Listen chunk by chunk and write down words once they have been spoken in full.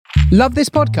Love this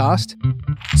podcast?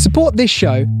 Support this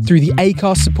show through the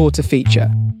Acast supporter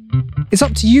feature. It's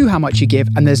up to you how much you give,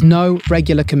 and there's no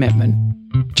regular commitment.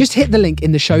 Just hit the link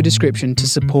in the show description to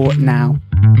support now.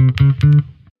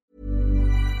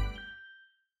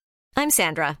 I'm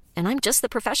Sandra, and I'm just the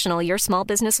professional your small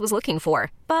business was looking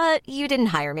for. But you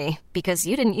didn't hire me because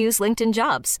you didn't use LinkedIn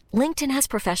Jobs. LinkedIn has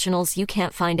professionals you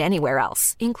can't find anywhere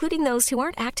else, including those who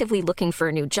aren't actively looking for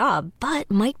a new job, but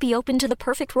might be open to the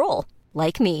perfect role,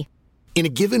 like me. In a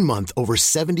given month, over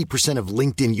 70% of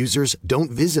LinkedIn users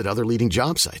don't visit other leading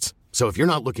job sites. So if you're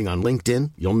not looking on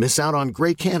LinkedIn, you'll miss out on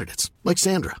great candidates like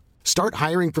Sandra. Start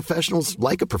hiring professionals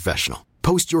like a professional.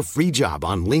 Post your free job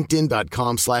on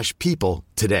linkedin.com/people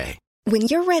today. When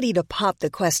you're ready to pop the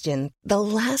question, the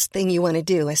last thing you want to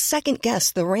do is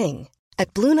second-guess the ring.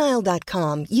 At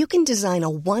BlueNile.com, you can design a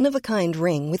one-of-a-kind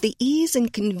ring with the ease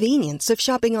and convenience of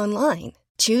shopping online.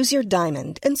 Choose your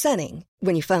diamond and setting.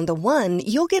 When you find the one,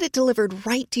 you'll get it delivered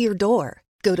right to your door.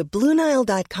 Go to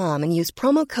BlueNile.com and use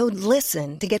promo code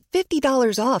LISTEN to get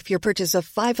 $50 off your purchase of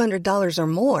 $500 or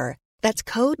more. That's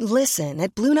code LISTEN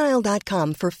at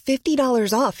BlueNile.com for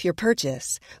 $50 off your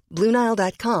purchase.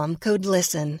 BlueNile.com, code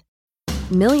LISTEN.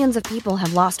 Millions of people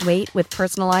have lost weight with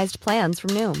personalized plans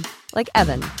from Noom. Like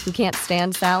Evan, who can't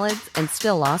stand salads and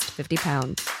still lost 50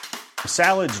 pounds.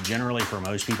 Salads generally for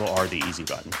most people are the easy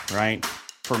button, right?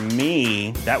 For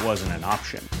me, that wasn't an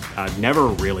option. I never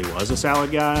really was a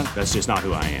salad guy. That's just not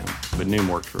who I am. But Noom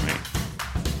worked for me.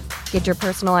 Get your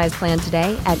personalized plan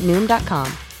today at Noom.com.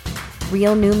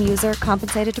 Real Noom user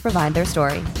compensated to provide their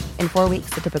story. In 4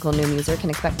 weeks, the typical Noom user can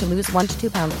expect to lose 1 to 2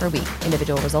 pounds per week.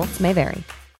 Individual results may vary.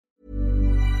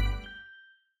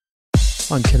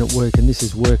 I'm Ken at Work, and this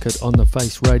is Work It on the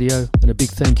Face Radio. And a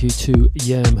big thank you to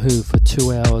Yam Who for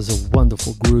 2 hours of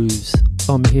wonderful grooves.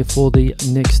 I'm here for the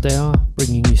next hour,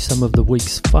 bringing you some of the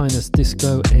week's finest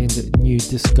disco and new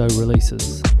disco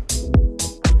releases.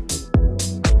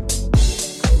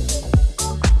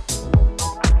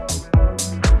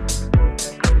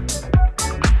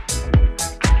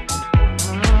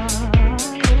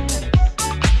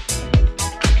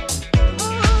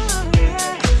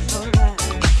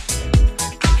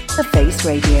 The Face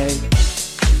Radio.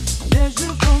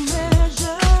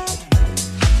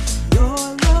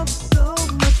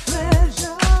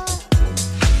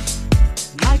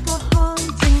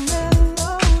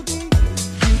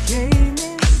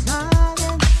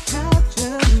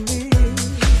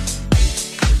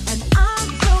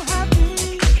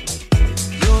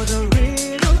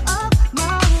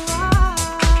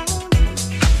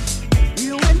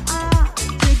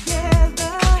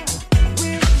 Together,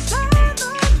 we'll stand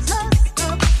the test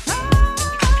of time.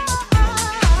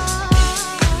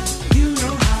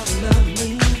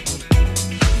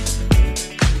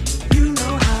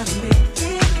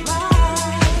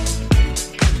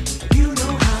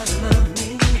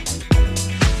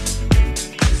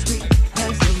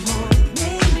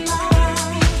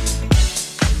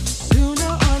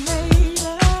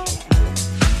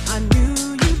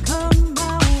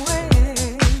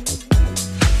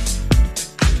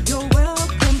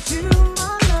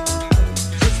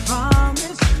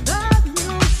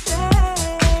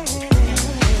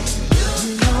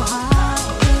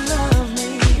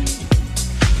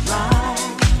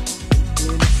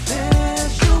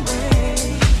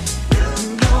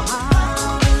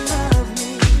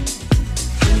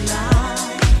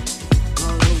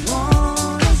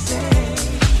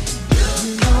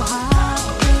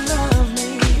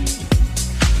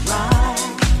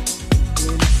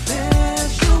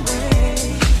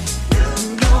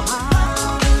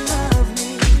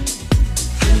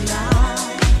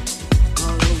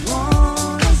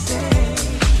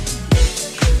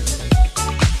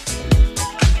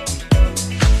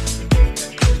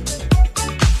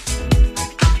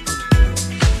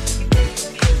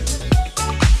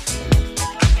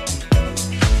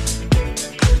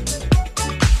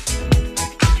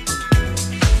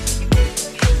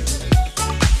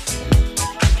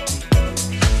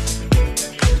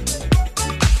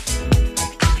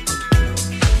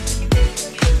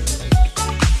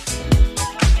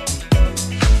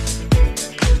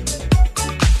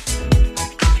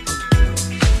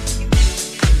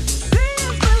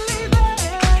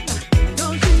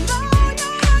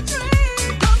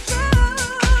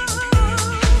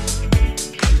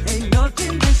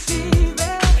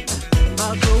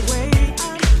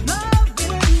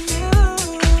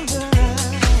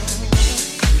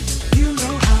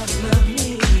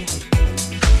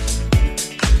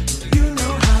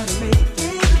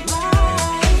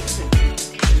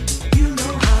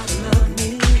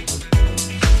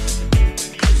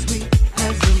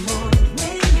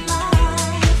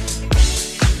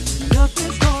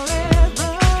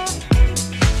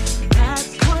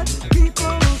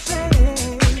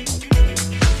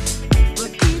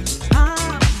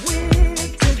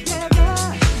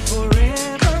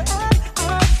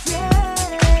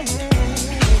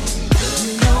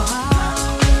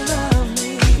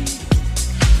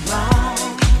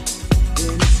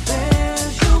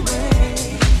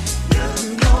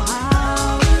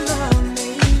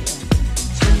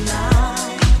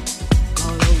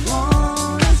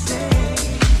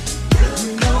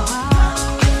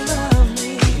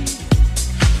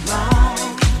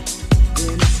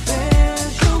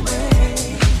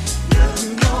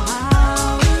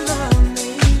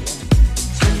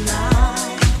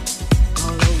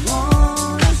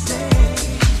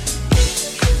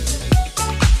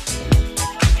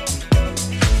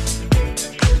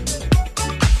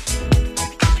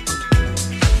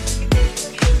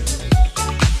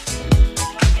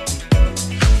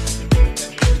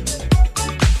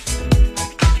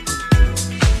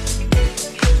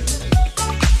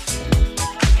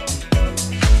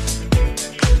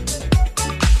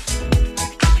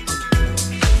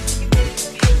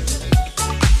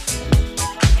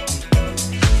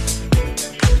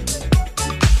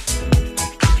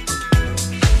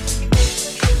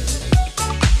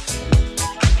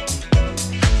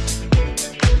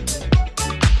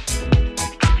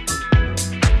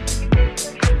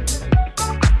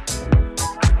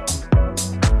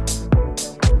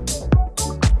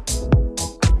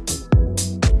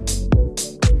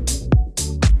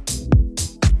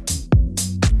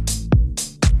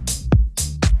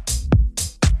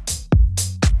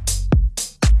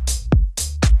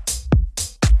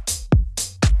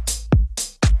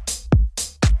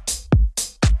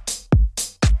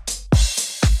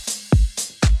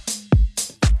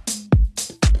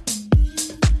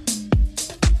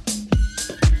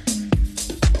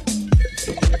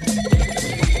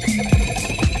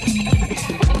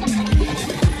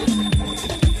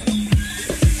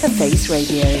 Face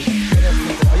Radio.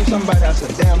 Are you somebody? I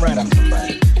said, damn right I'm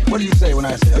somebody. What do you say when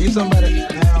I say, are you somebody?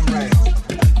 Damn right.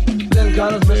 Lynn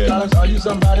Collins, Miss Collins, are you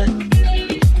somebody?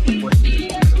 What you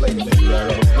lady,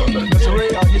 right off. Miss Ray,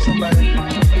 are you somebody?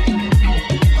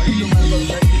 Are you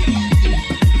somebody?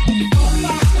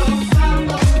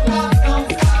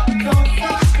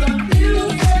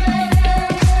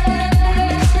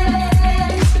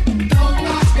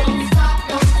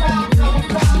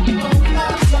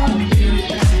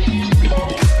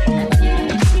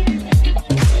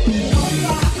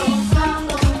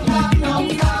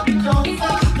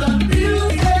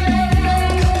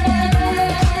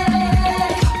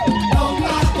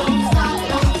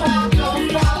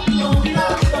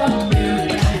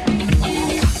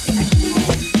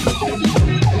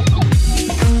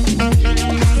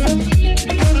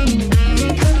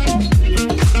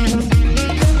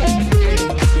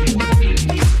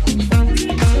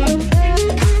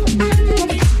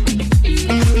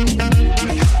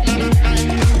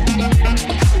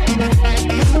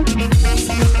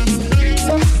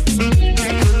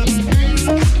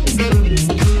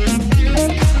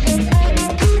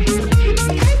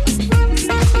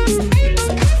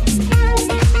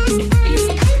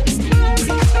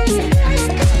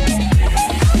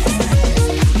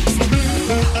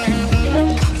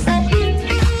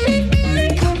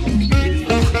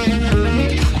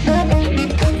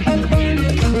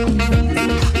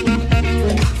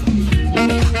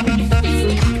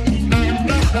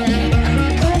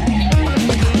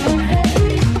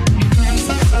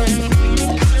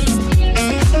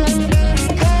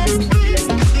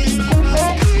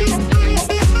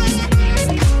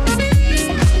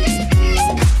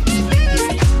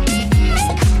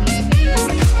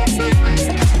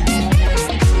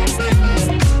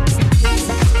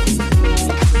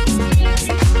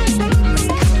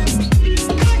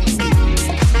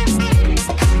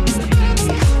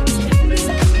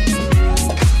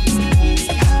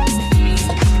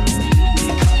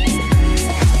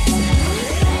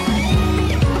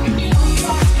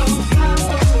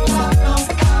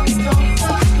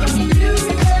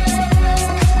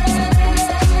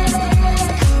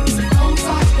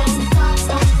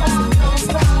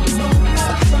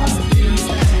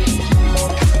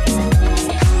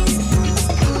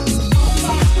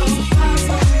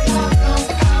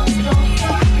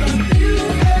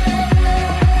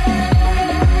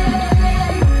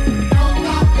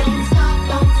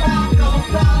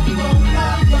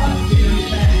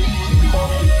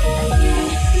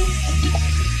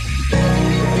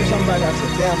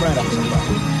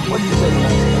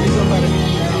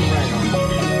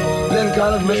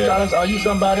 Are you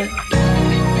somebody?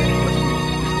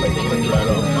 Right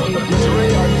off. Miss Ray,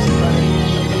 are you somebody?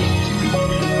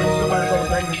 Somebody, brother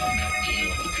Banger?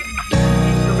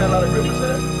 You got a lot of grippers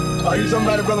there. Are you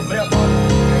somebody, brother Fairport?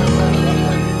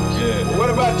 Yeah. Well, what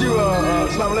about you,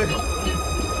 Assalamu alaikum?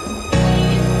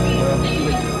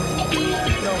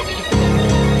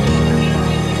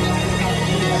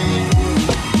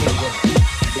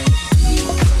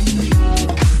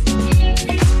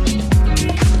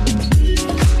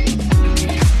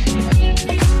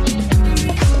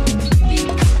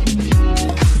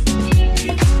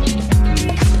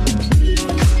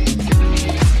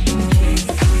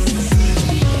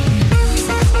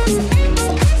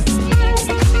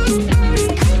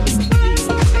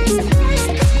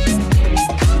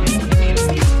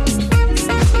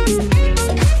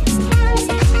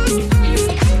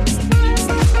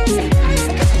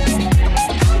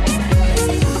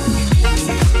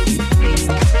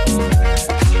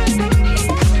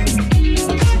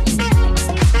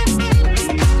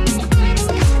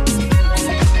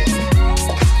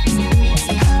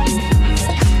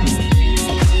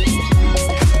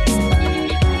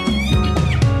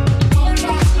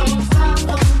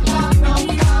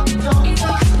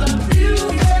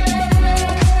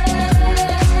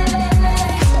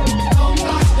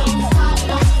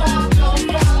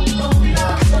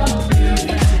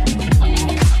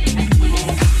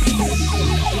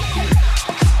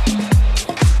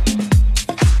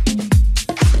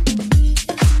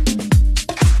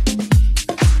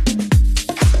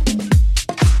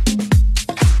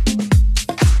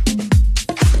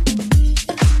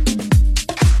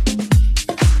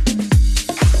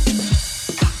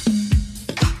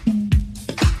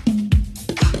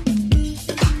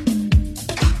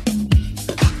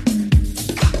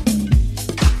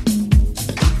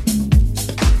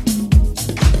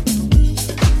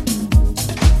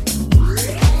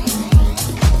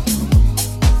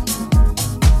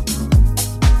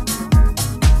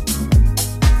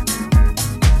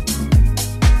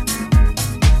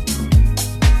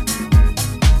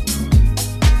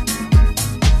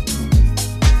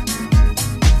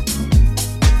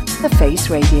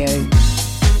 Face Radio.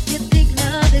 You think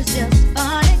love is just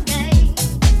fun and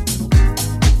games,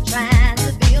 trying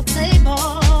to be a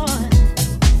playboy.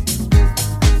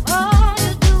 All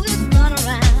you do is run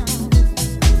around,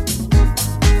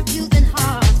 using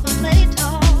hearts for play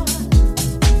toys.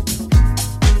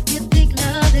 You think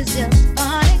love is just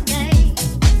fun and games,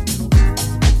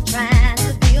 trying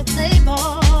to be a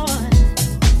playboy.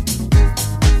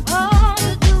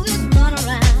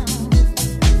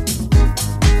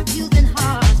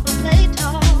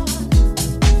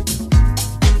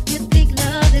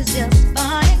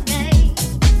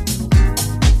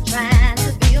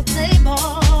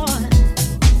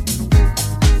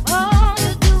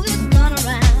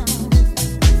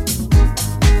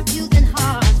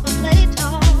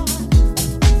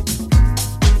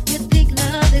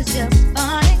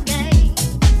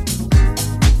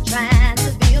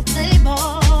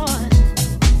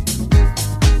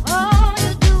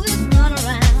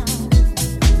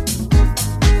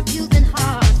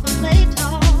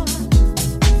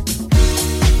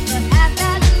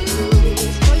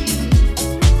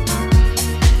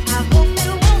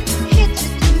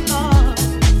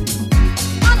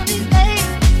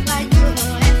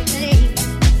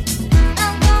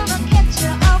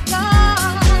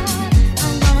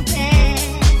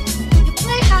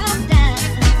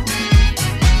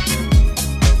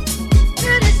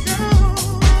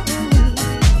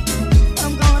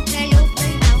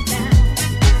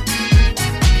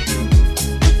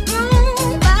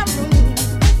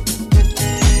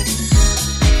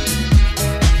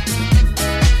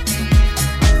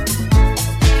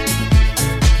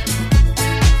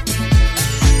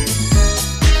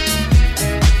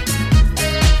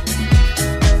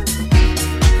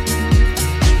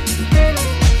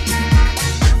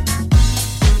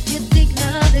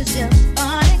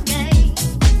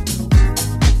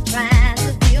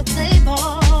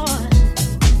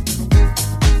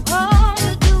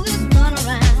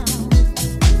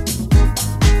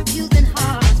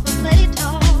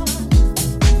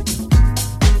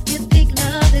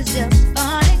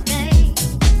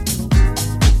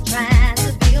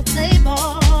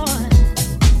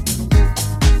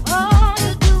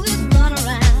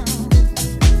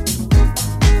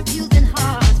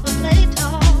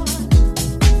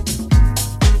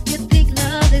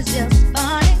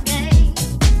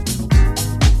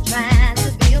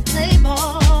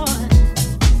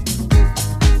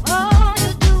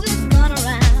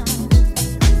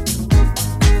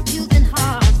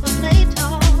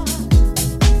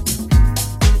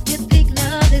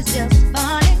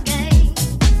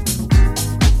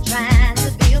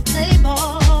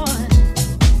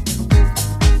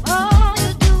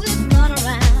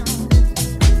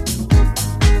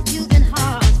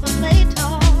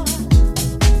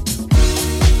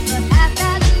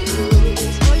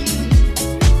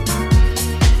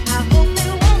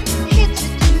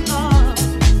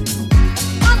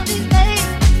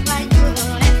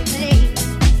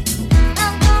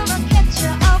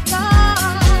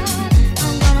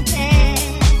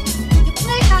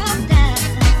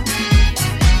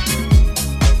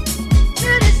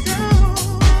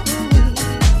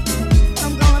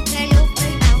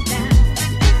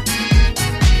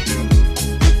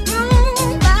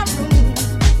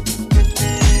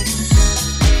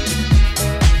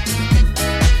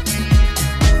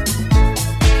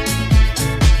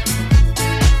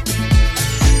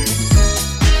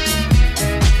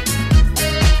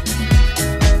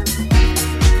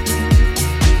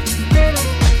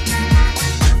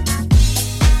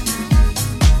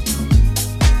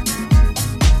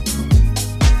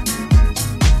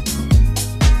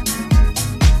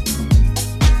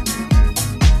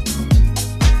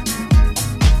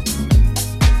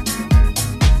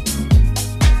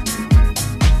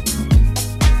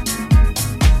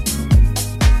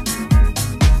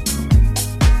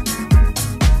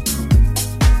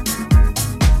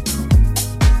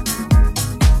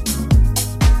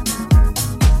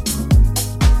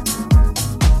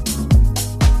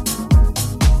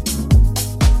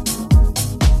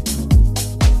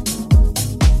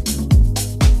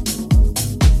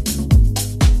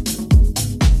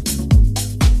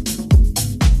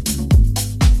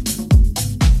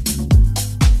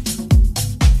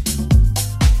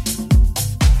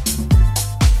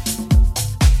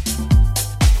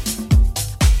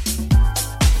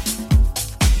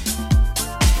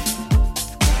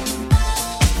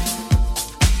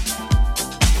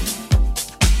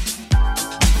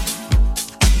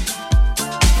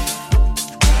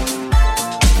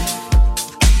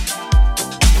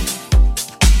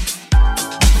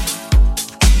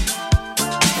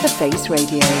 Face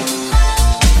Radio.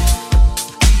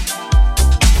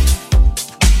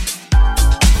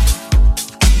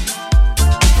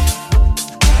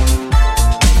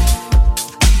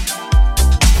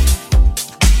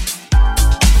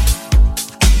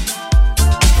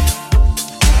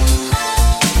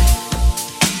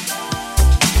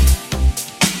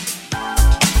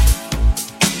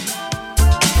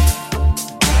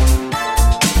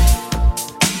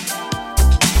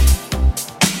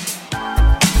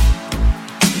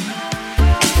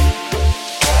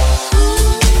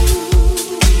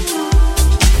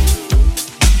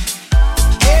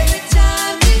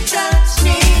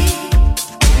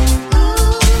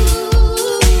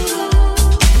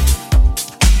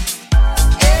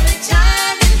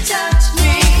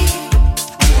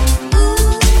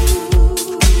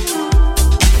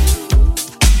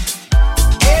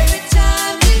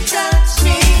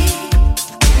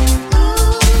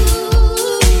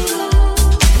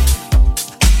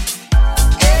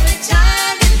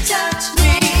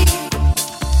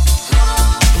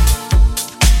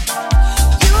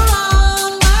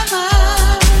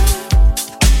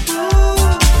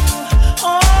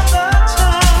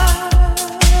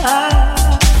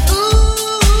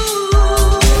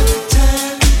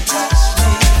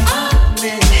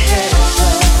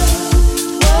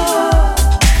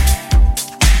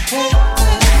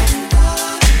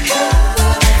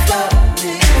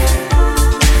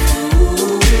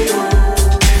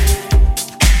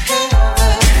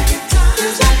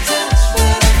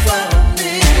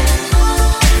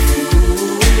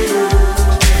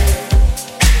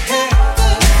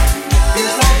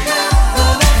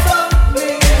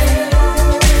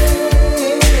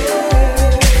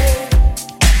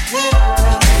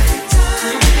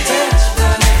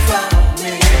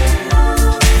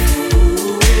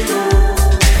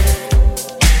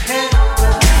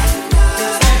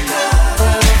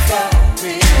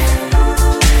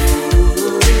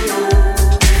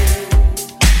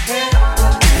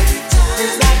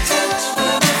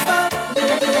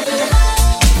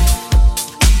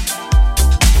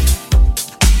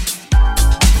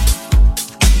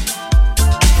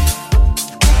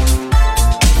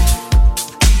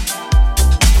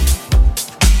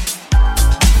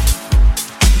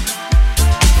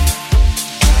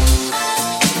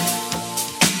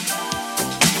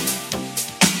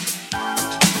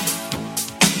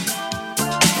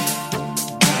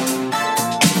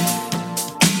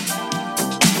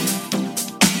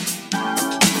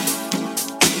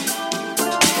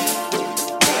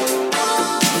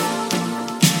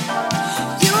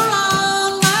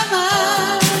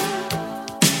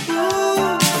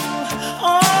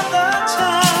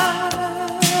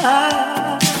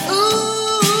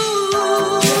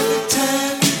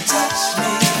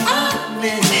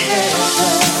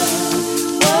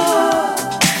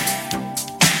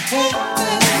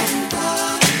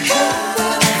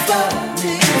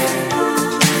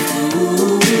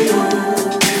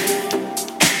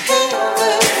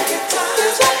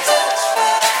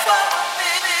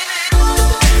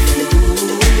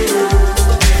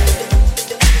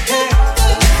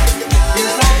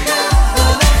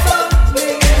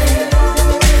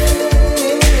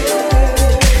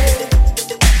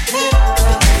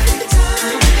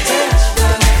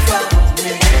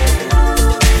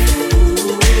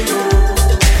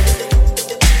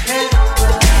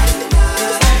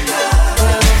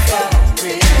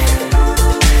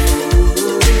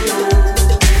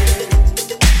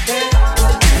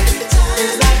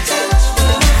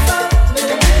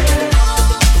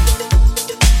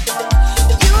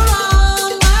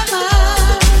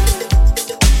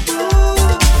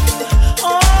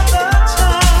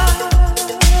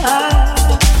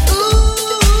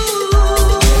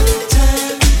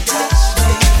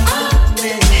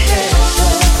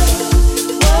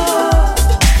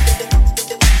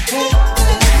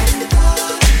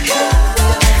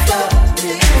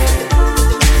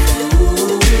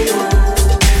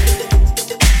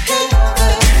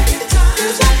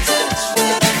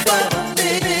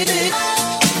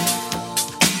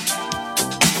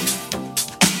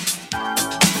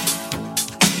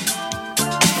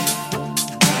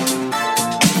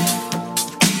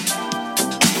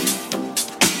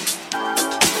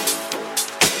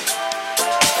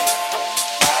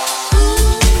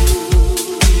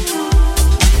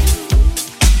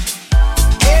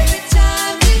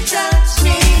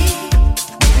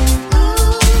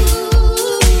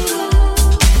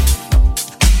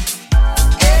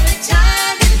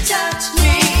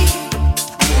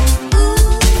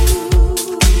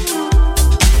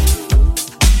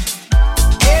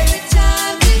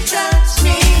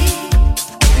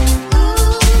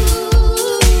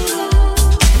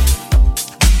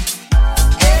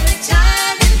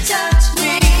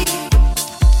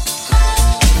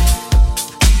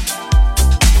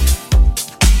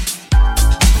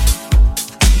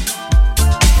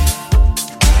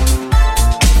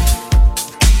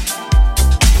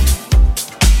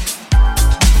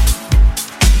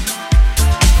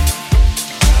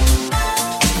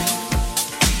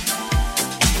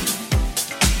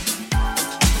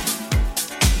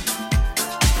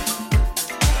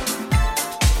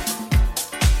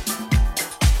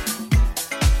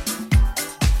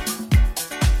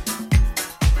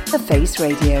 Face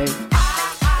Radio.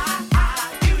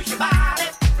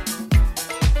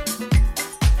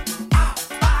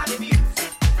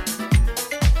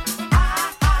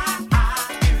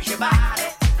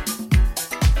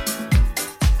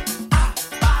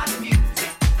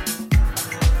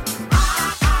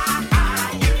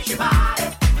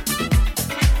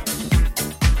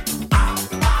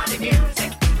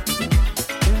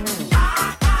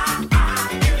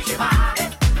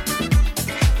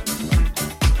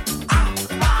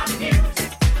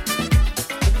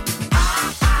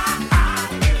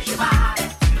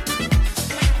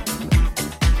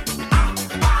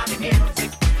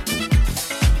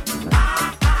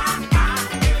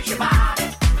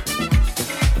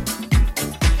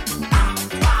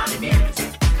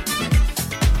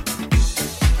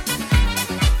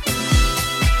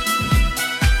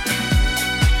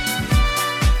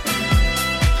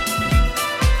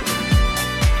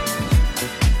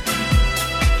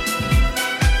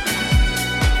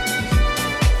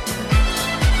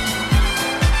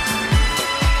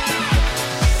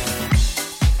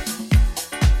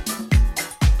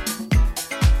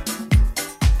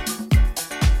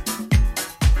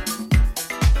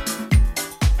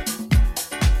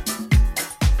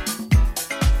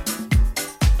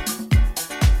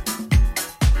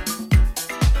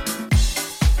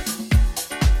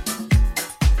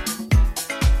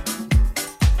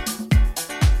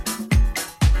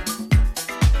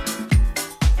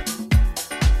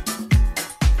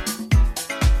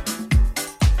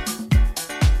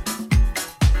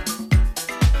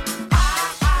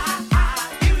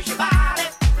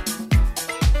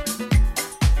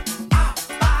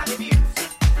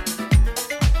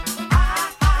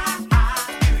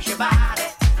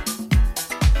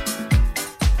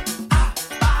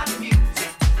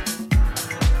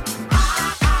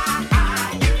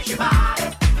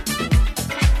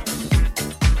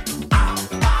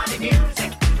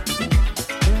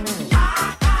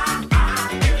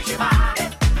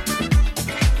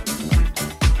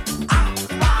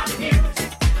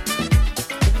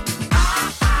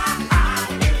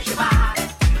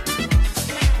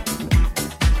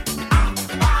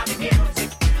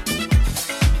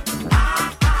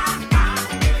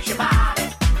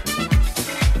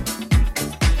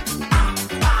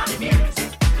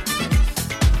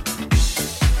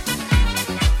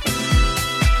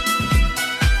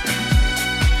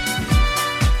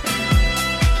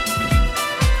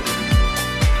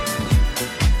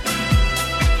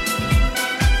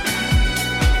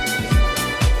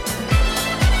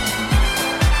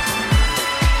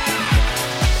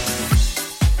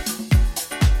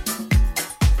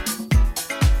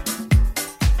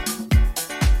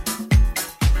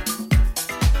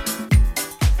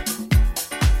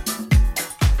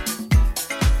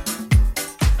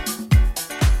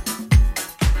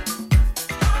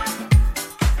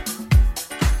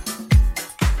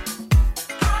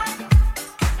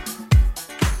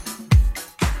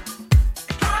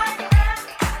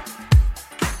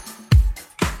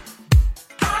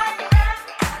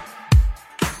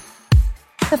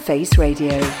 The Face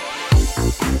Radio.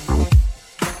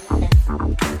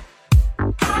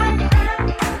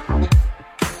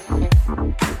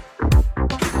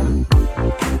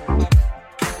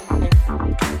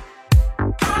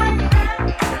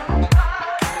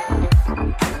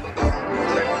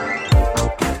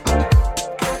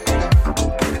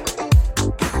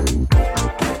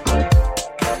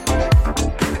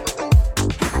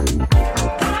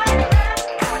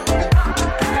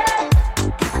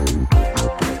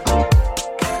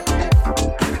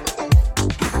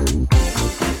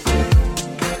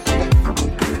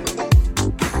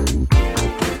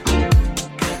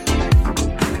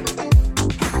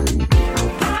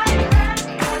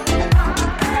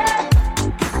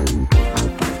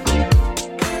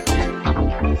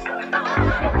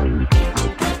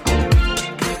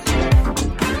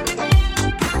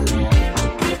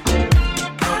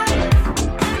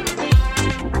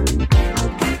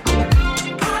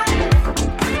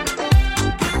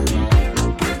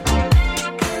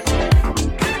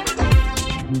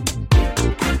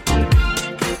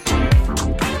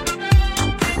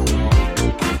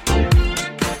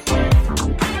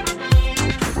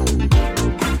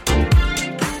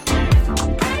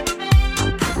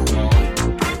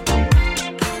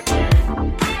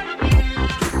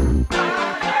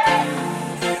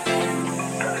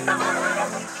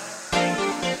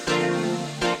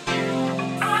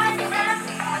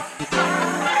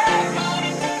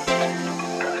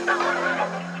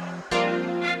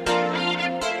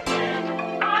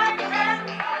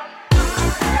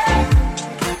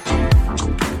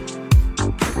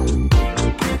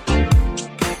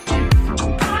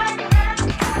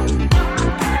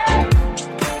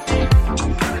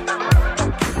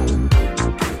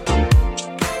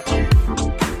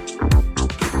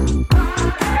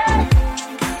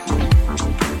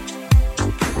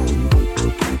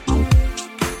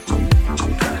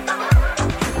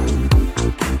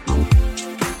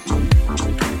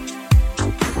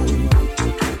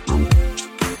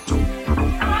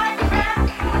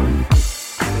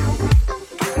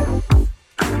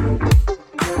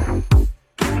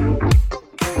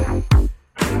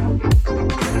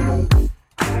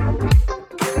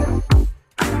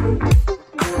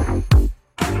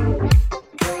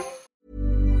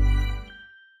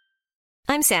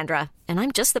 I'm Sandra, and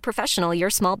I'm just the professional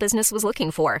your small business was looking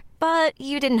for. But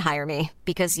you didn't hire me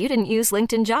because you didn't use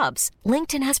LinkedIn Jobs.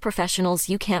 LinkedIn has professionals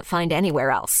you can't find anywhere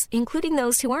else, including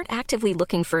those who aren't actively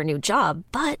looking for a new job,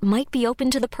 but might be open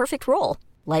to the perfect role,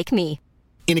 like me.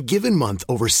 In a given month,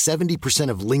 over 70%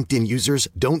 of LinkedIn users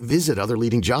don't visit other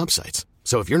leading job sites.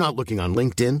 So if you're not looking on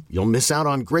LinkedIn, you'll miss out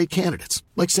on great candidates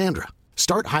like Sandra.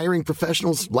 Start hiring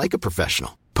professionals like a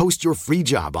professional. Post your free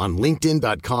job on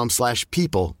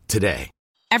linkedin.com/people today.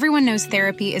 Everyone knows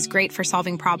therapy is great for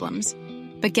solving problems,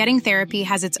 but getting therapy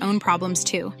has its own problems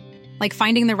too, like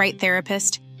finding the right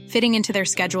therapist, fitting into their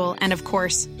schedule, and of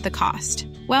course, the cost.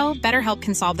 Well, BetterHelp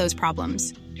can solve those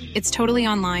problems. It's totally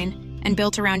online and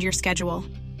built around your schedule.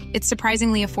 It's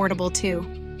surprisingly affordable too.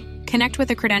 Connect with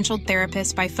a credentialed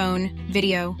therapist by phone,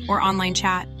 video, or online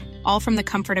chat, all from the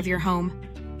comfort of your home.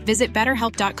 Visit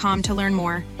BetterHelp.com to learn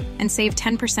more and save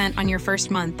 10% on your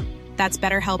first month. That's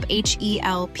BetterHelp,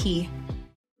 H-E-L-P.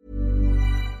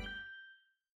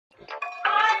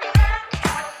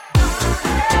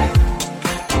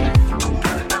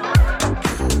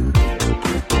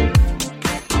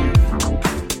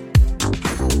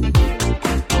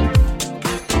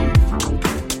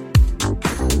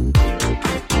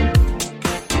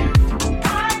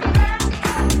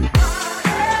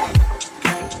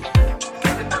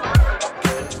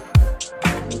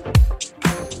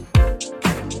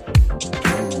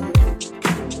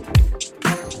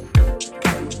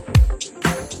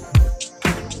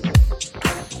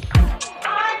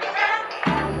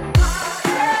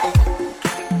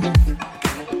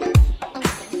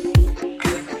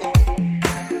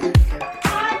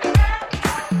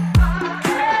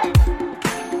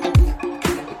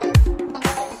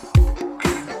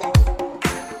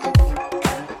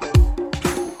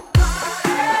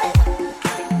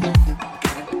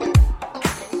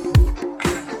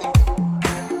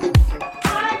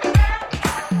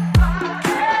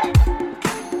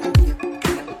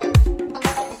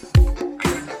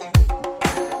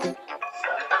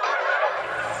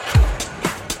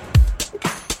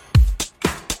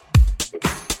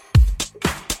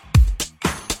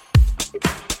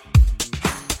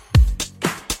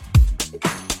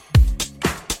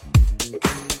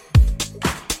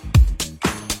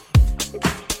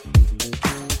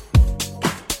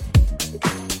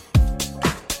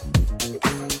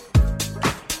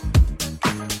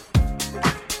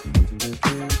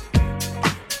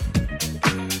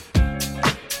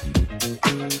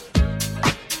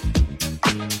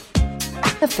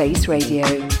 The Face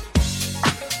Radio.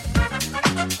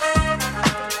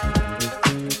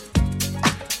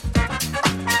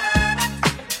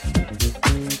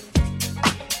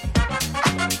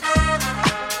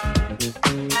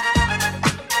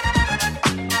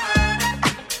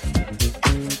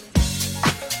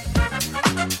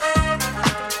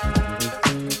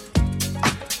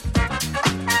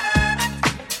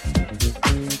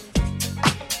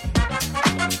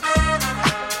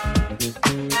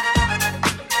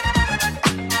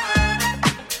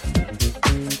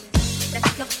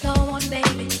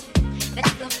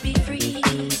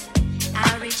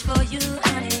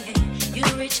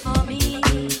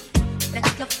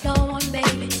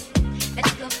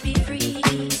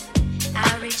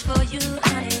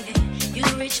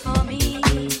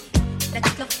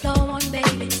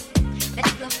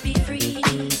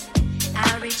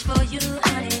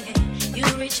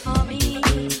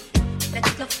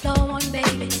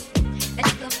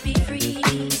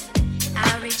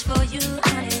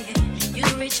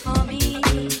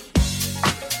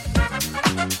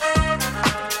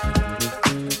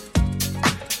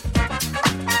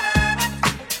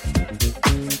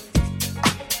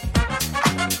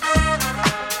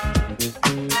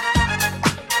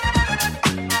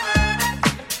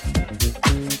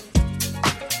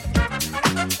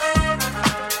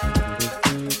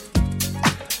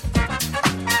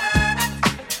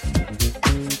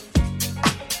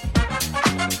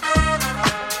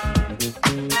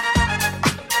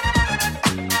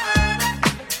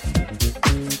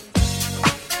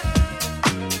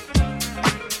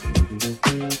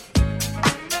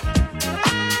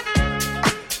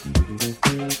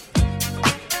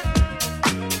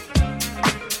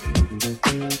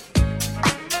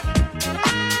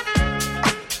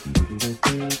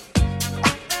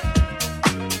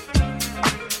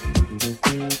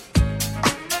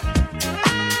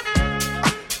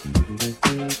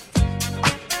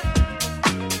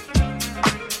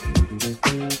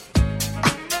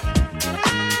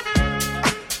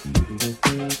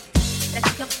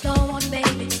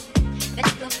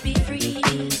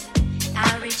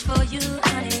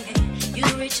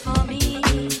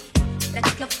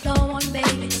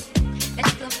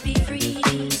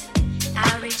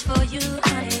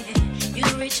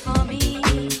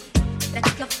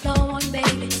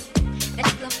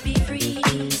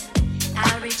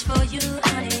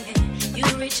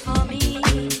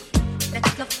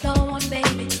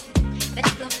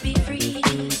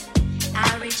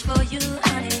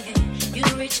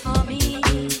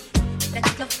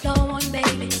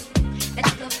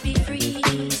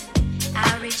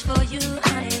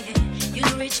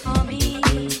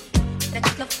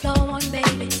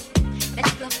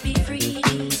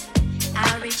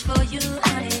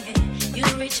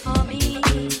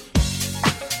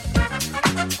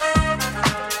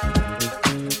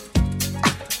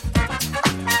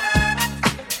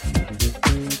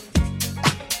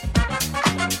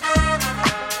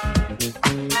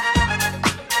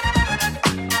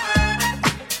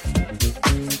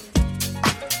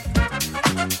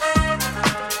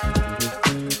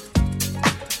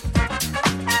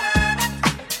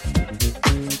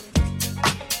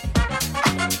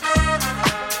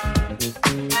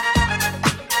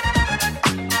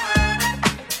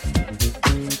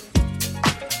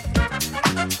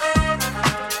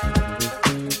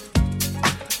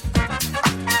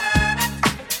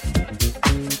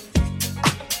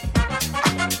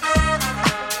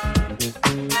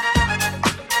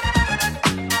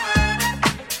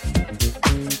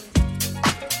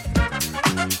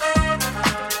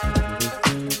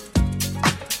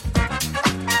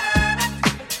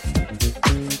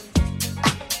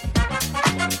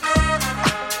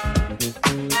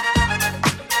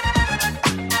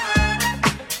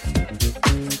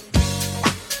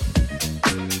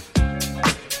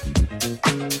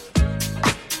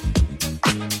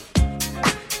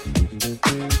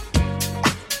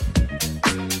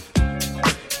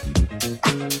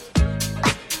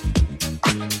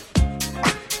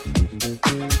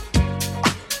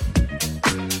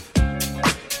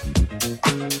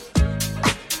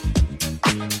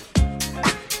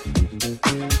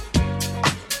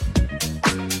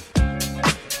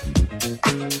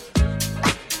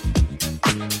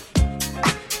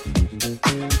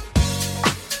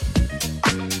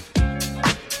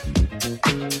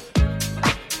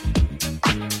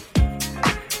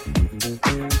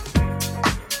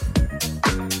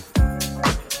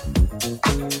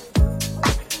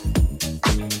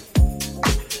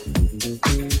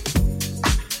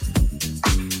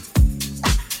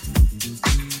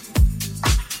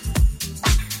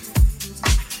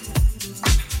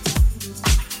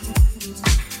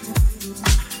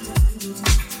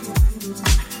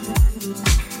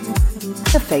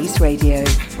 Face Radio.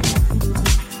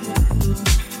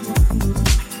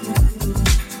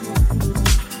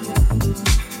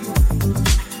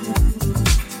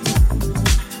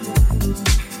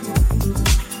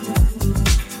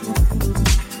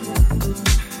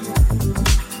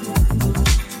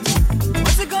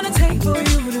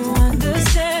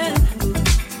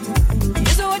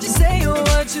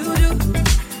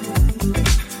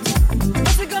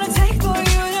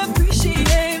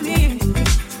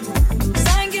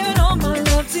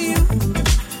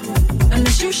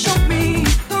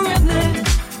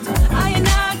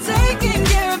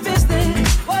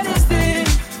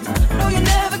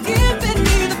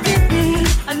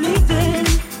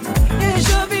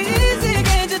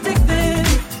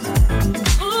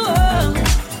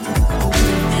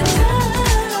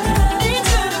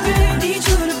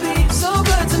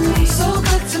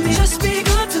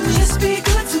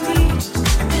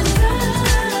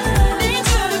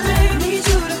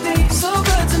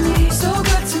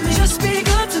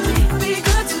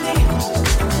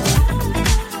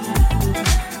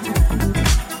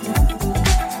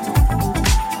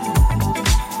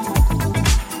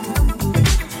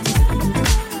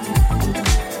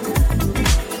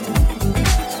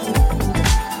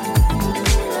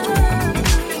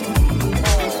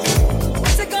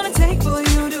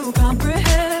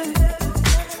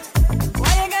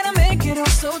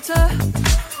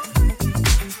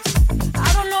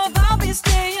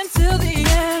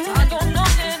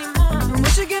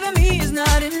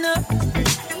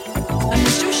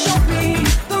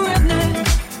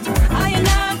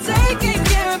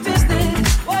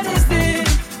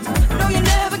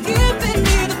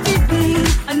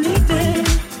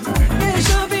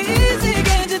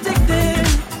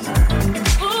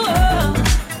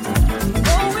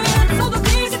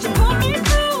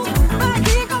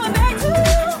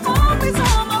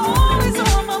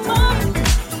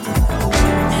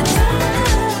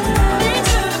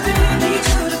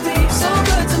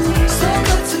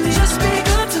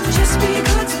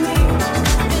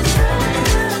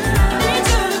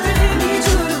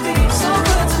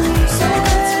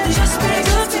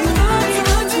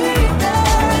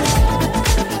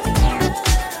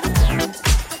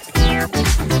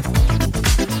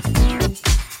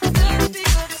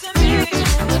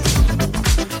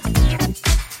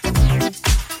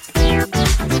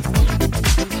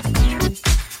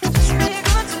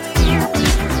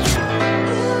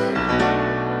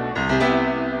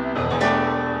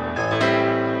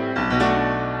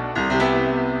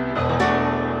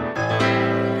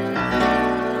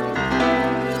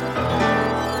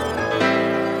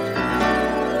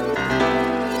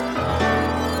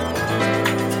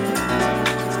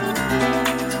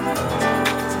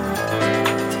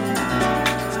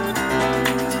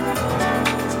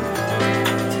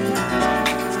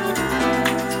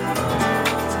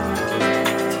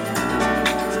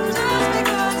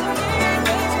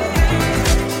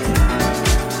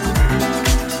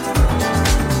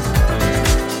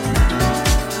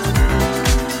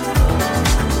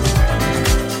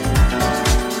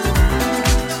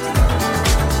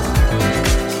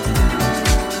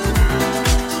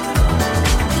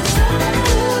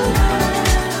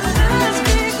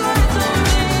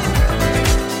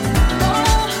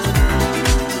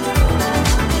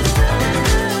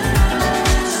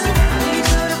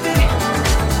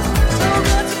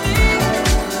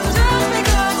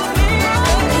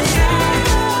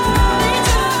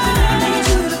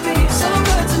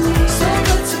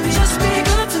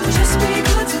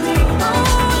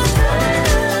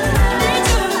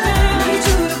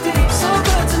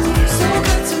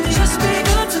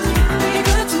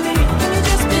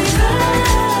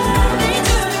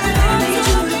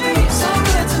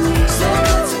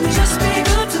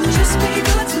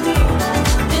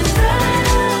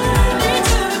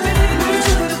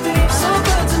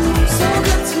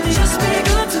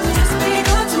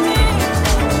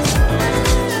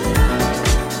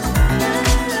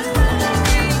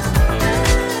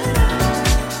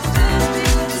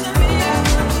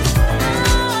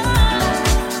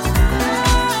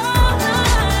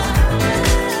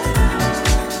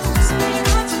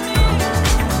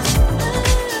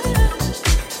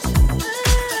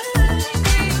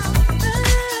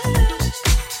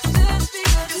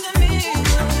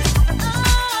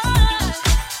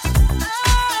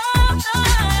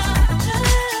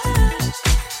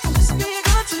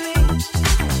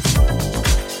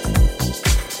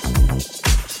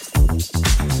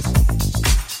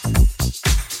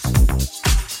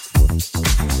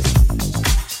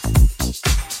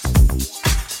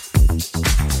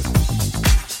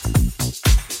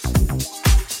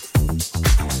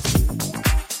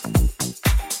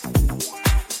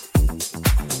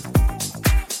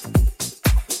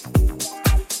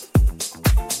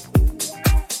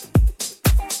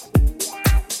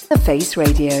 The Face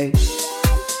Radio.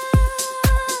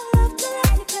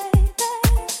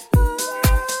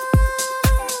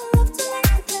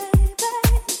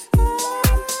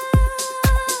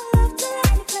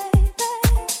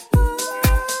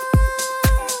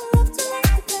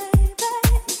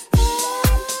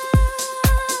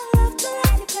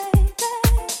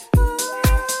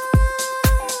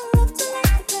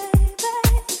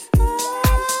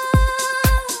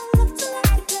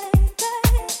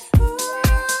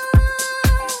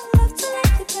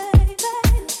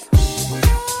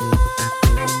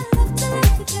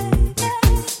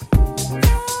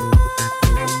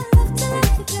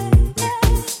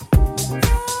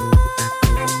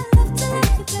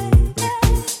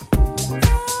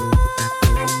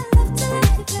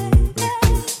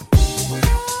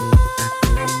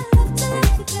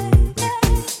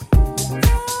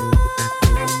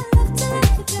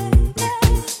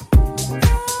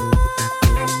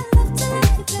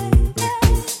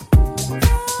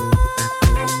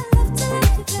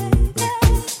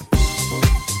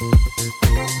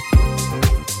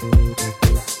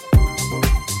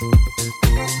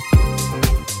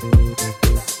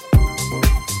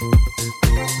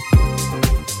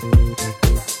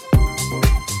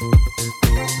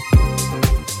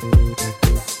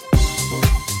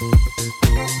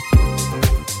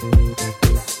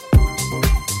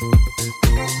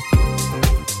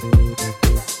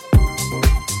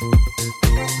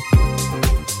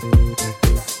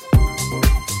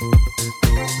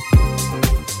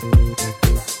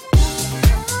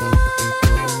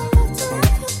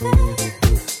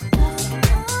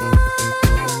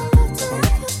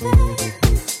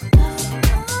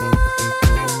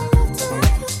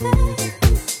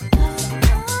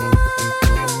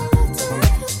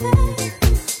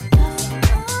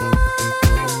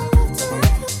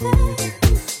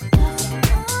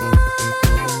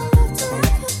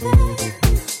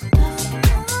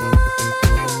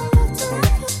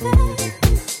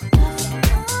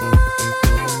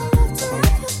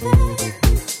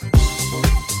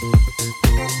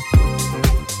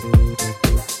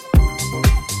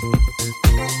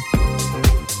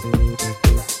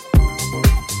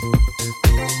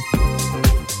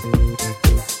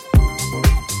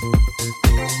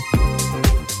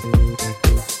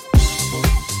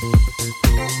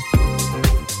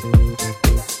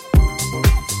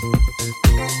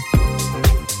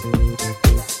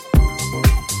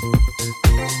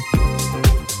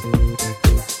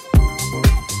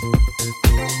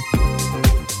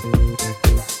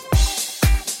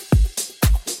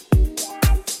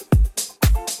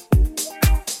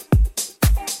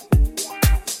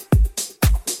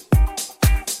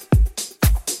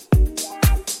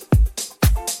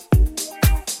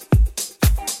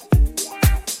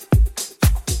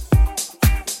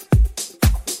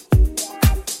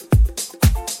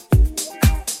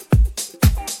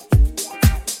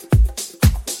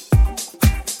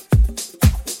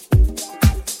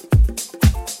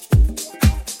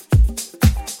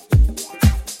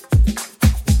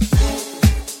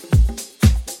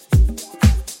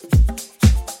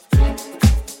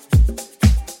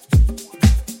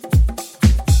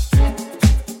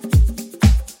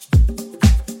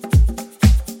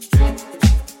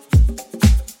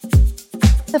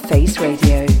 The Face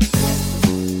Radio.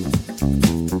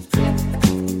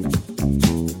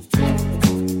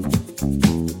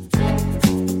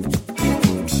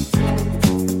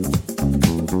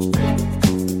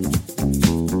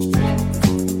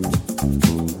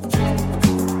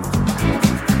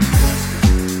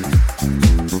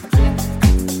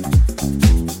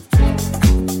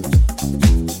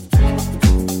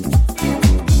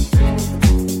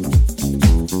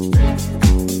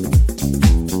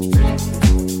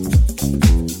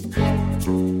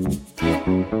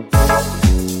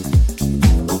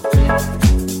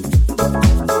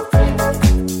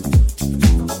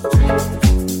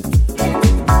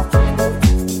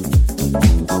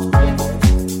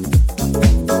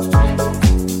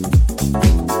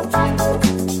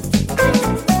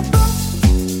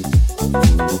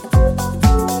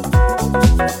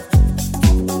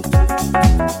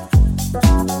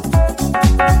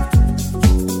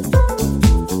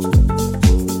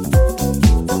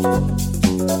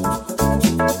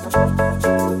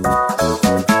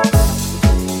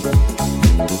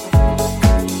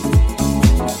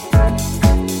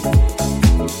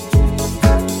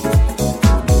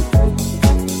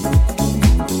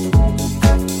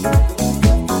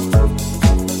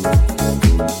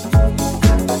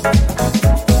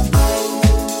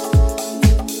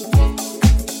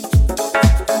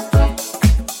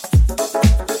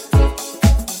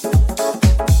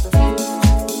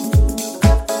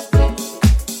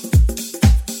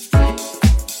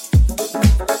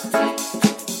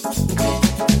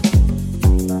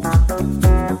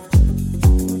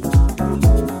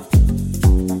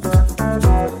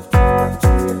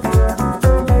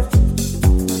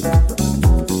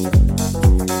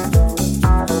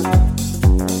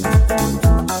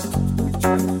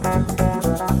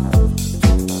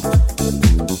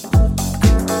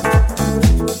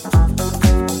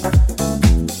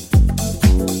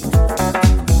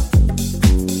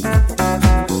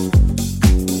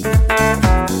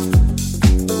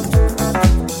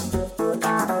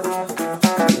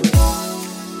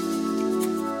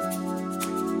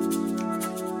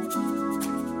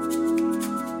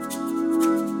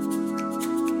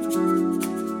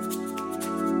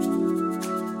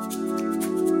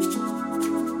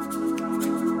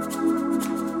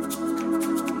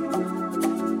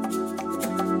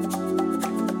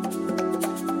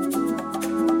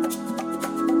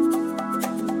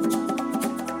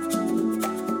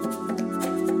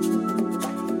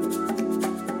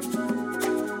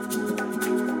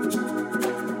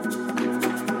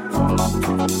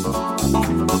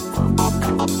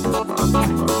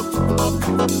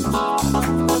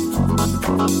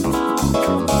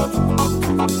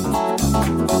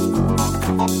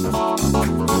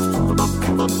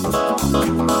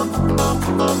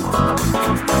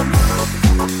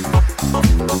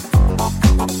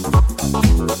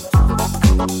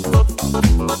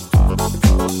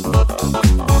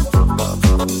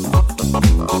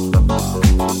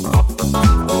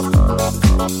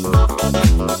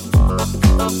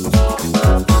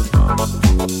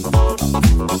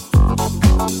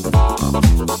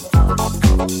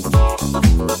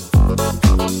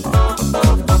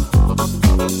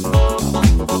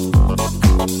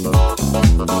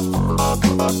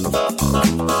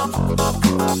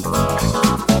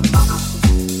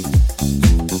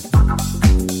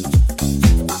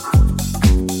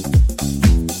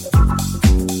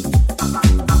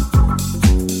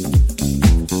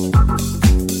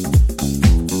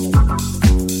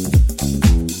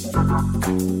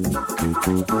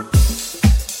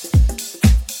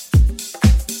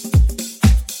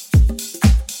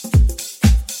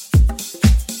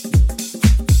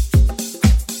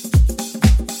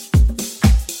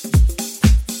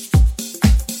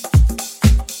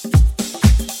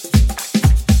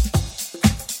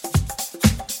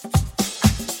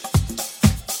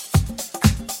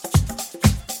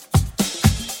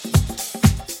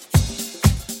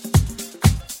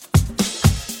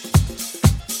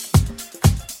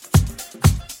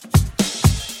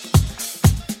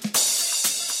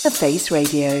 The Face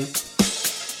Radio.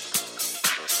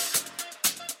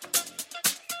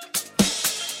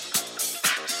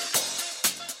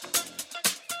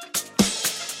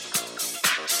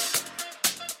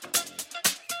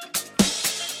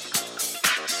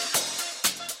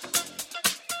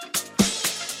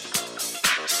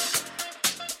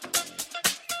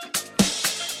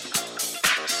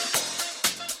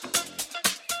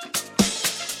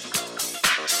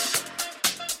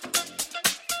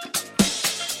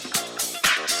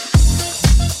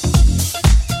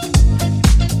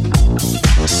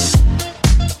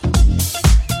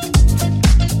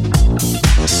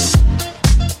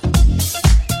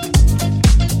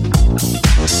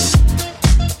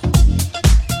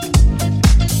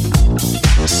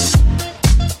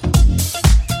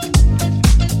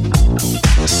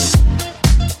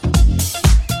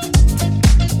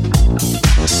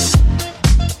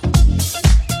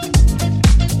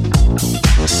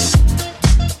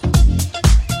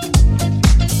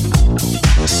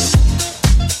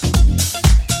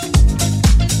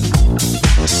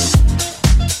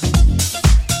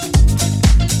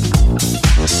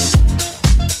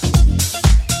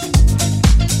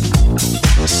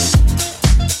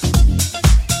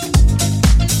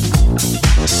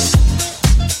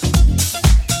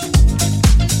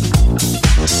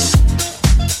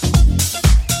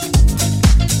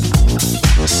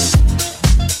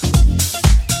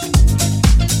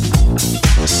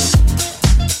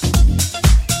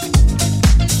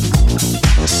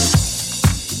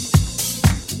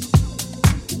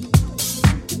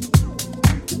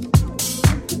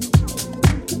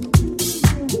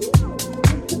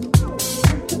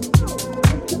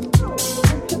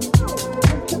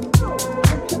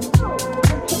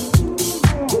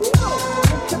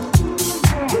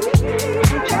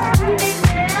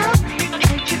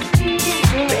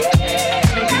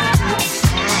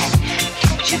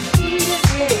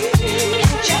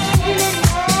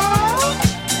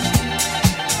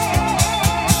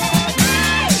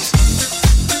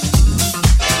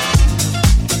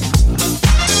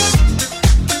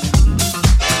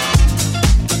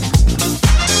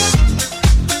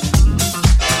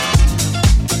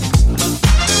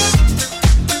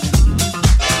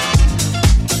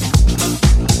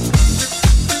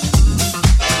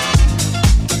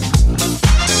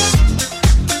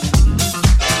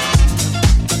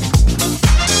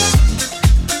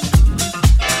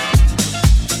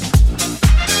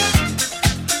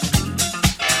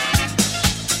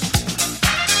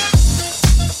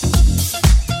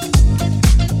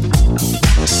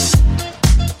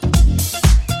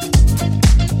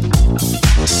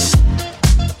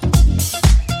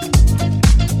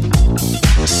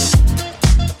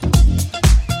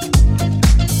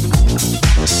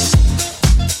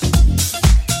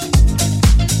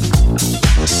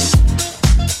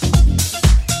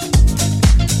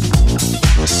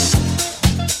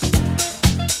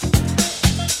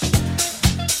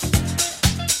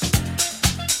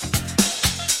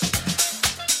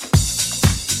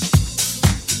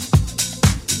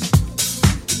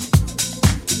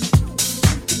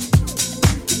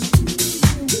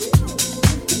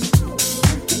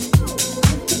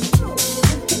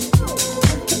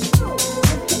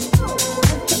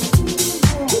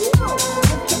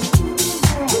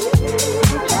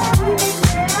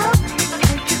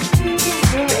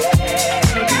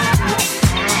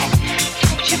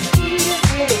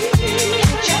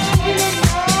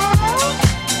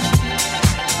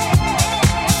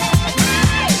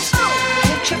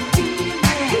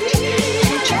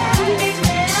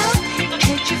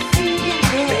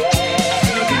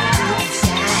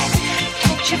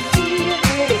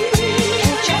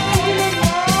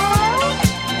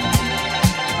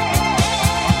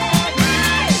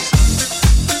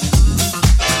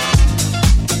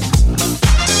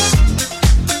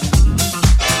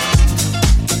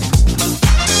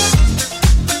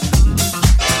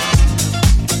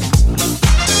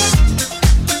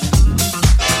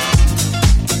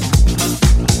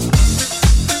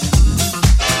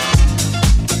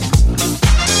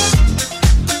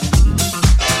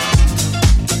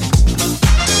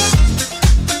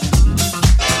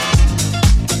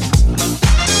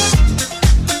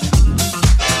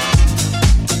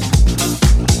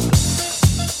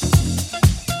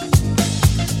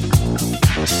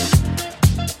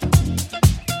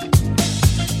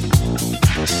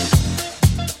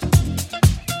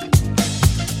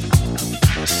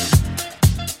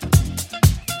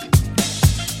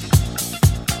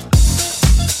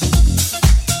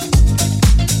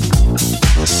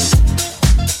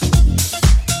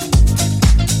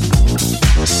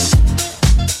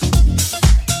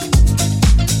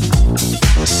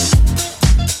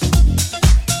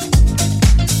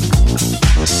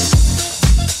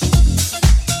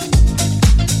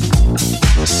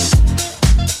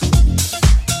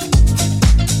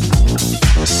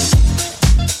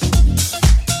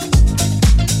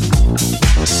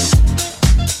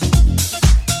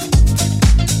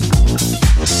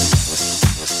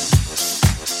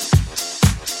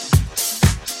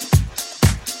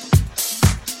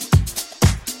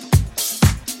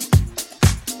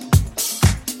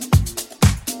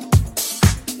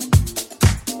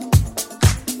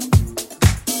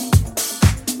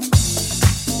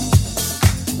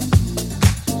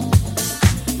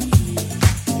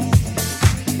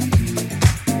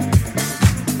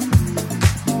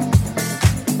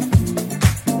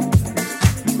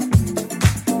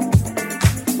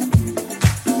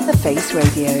 Face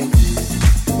Radio.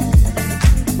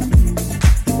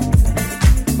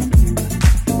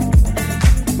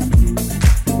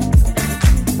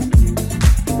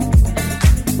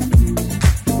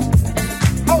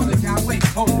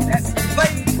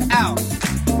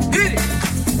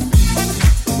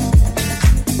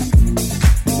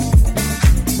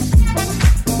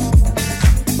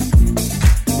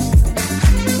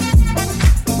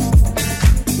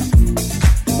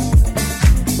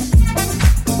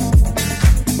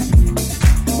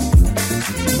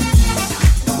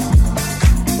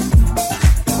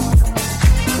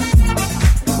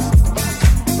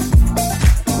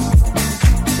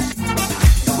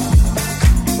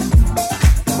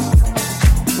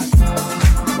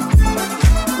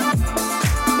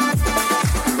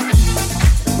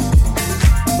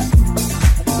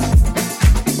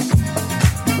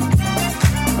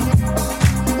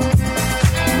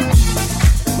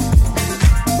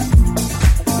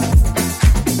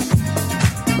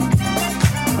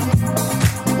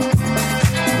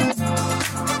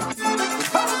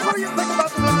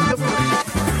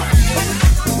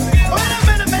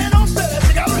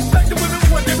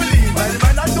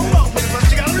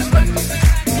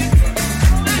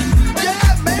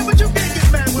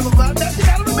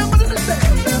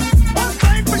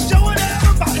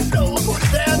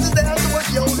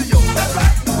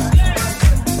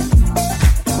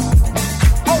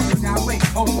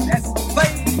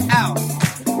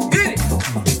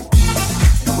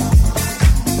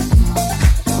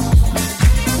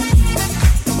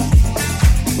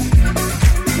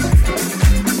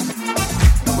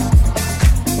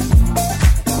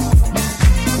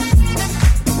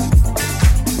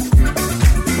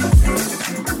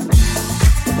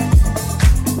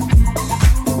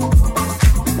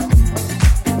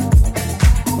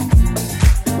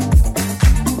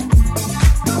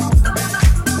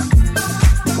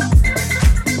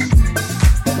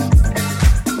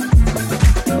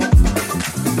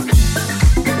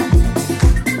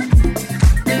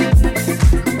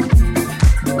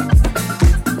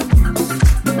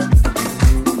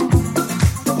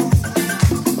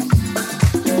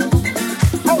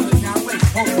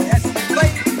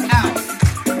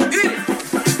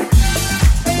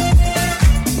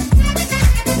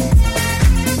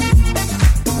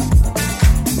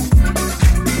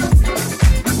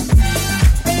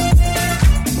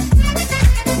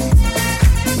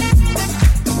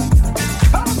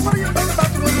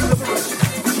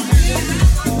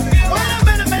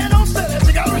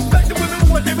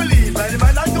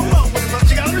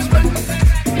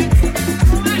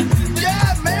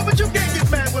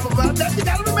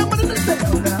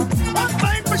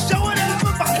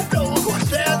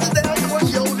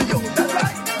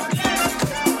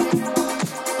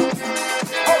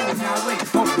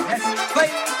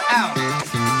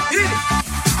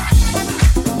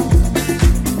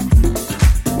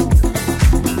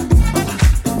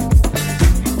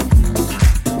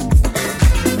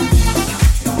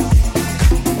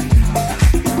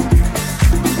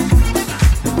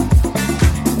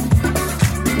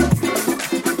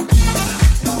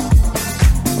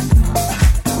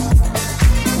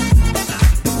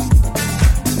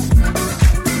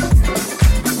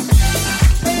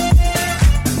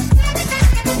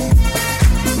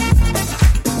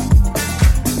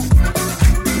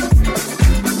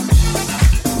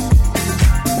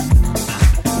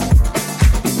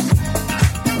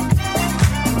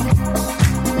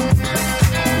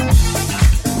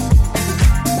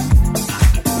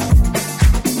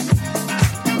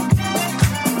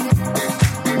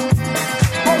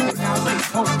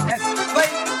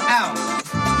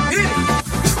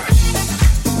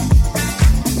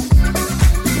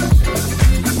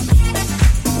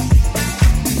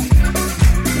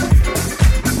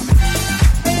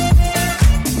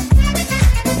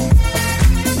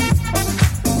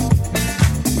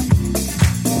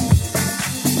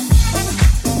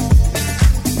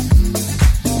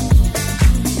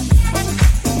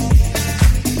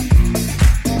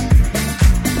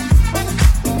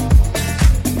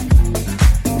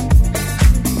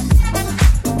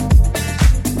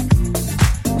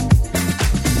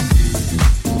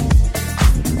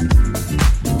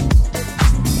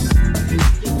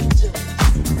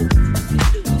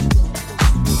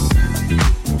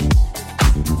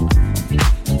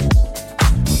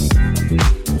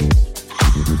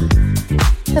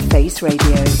 Face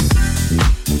Radio.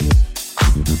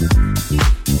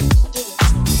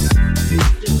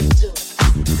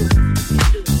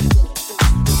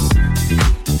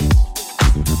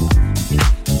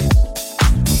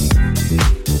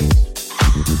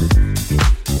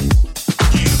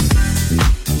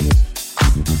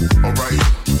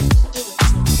 Alright.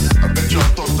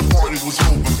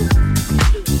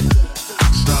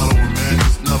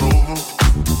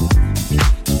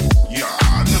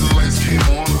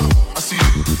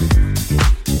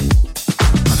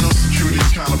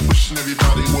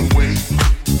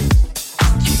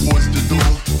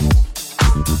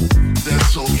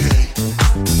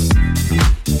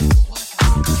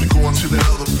 on to that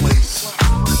other place.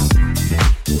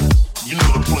 You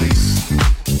know the place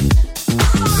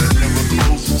that never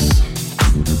closes.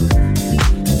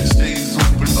 It stays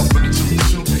open up until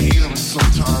 2 p.m.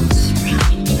 sometimes.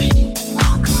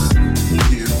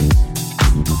 Yeah.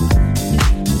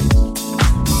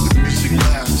 The music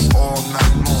lasts all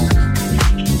night long.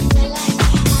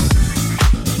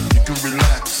 You can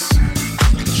relax,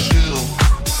 you can chill.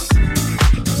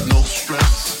 There's no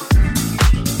stress.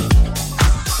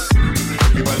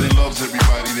 Everybody loves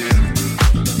everybody there.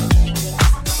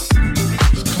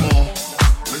 Come on,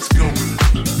 let's go.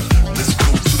 Let's go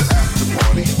to the after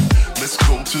party. Let's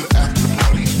go to the after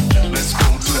party. Let's go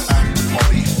to the after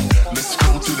party. Let's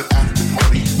go to the after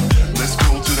party. Let's go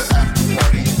to the after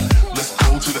party. Let's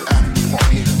go to the after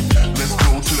party. Let's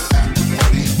go to the after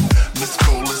party. Let's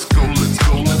go, let's go, let's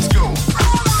go, let's go.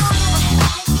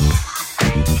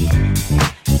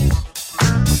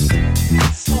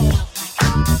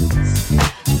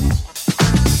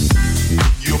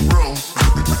 Yo, bro.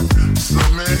 What's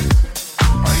up, man?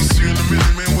 I ain't seen you in a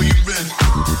minute, man. Where you been?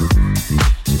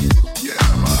 Yeah,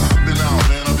 I've been out,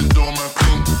 man. I've been doing my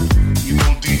thing. You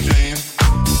know, DJing.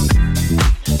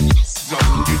 I was out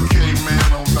in the UK, man.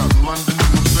 I was out in London, you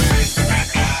know what I'm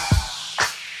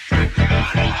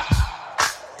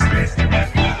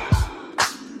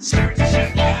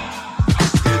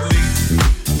Italy,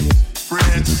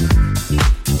 France.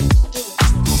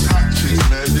 Those hot chicks,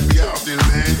 man. They be out there,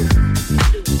 man.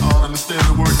 I don't understand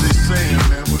the words they saying,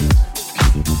 man, but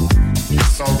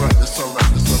it's alright, it's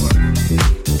alright, it's alright.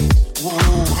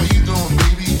 Whoa, how you doing,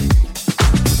 baby?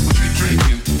 What you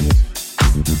drinking?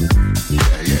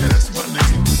 Yeah, that's my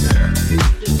name, yeah.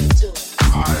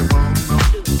 Alright, well, no.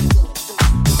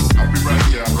 I'll be right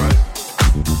here, alright?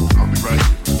 I'll be right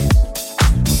here.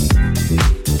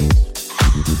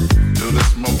 Yo,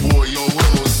 that's my boy, Yo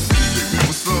Willis. Man,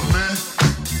 what's up, man?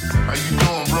 How you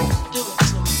doing, bro?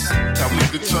 Having a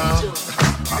good time?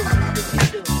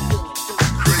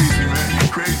 Crazy, man, you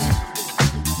crazy.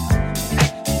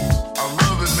 I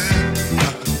love it, man.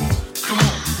 Come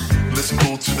on. Let's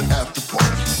go to the after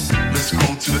party. Let's go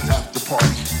to the after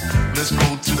party. Let's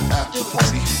go to the after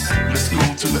party. Let's go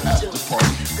to the after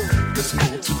party. Let's go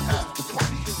to the after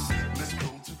party. Let's go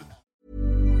to the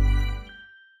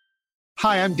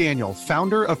Hi, I'm Daniel,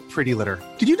 founder of Pretty Litter.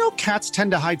 Did you know cats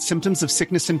tend to hide symptoms of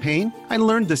sickness and pain? I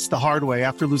learned this the hard way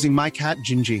after losing my cat,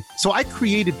 Gingy. So I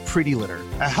created Pretty Litter,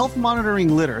 a health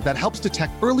monitoring litter that helps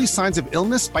detect early signs of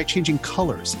illness by changing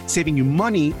colors, saving you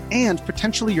money and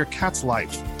potentially your cat's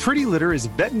life. Pretty Litter is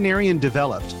veterinarian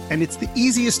developed, and it's the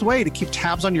easiest way to keep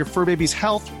tabs on your fur baby's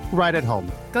health right at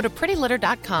home. Go to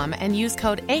prettylitter.com and use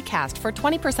code ACAST for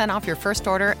 20% off your first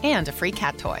order and a free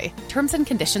cat toy. Terms and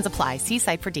conditions apply. See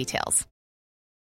site for details.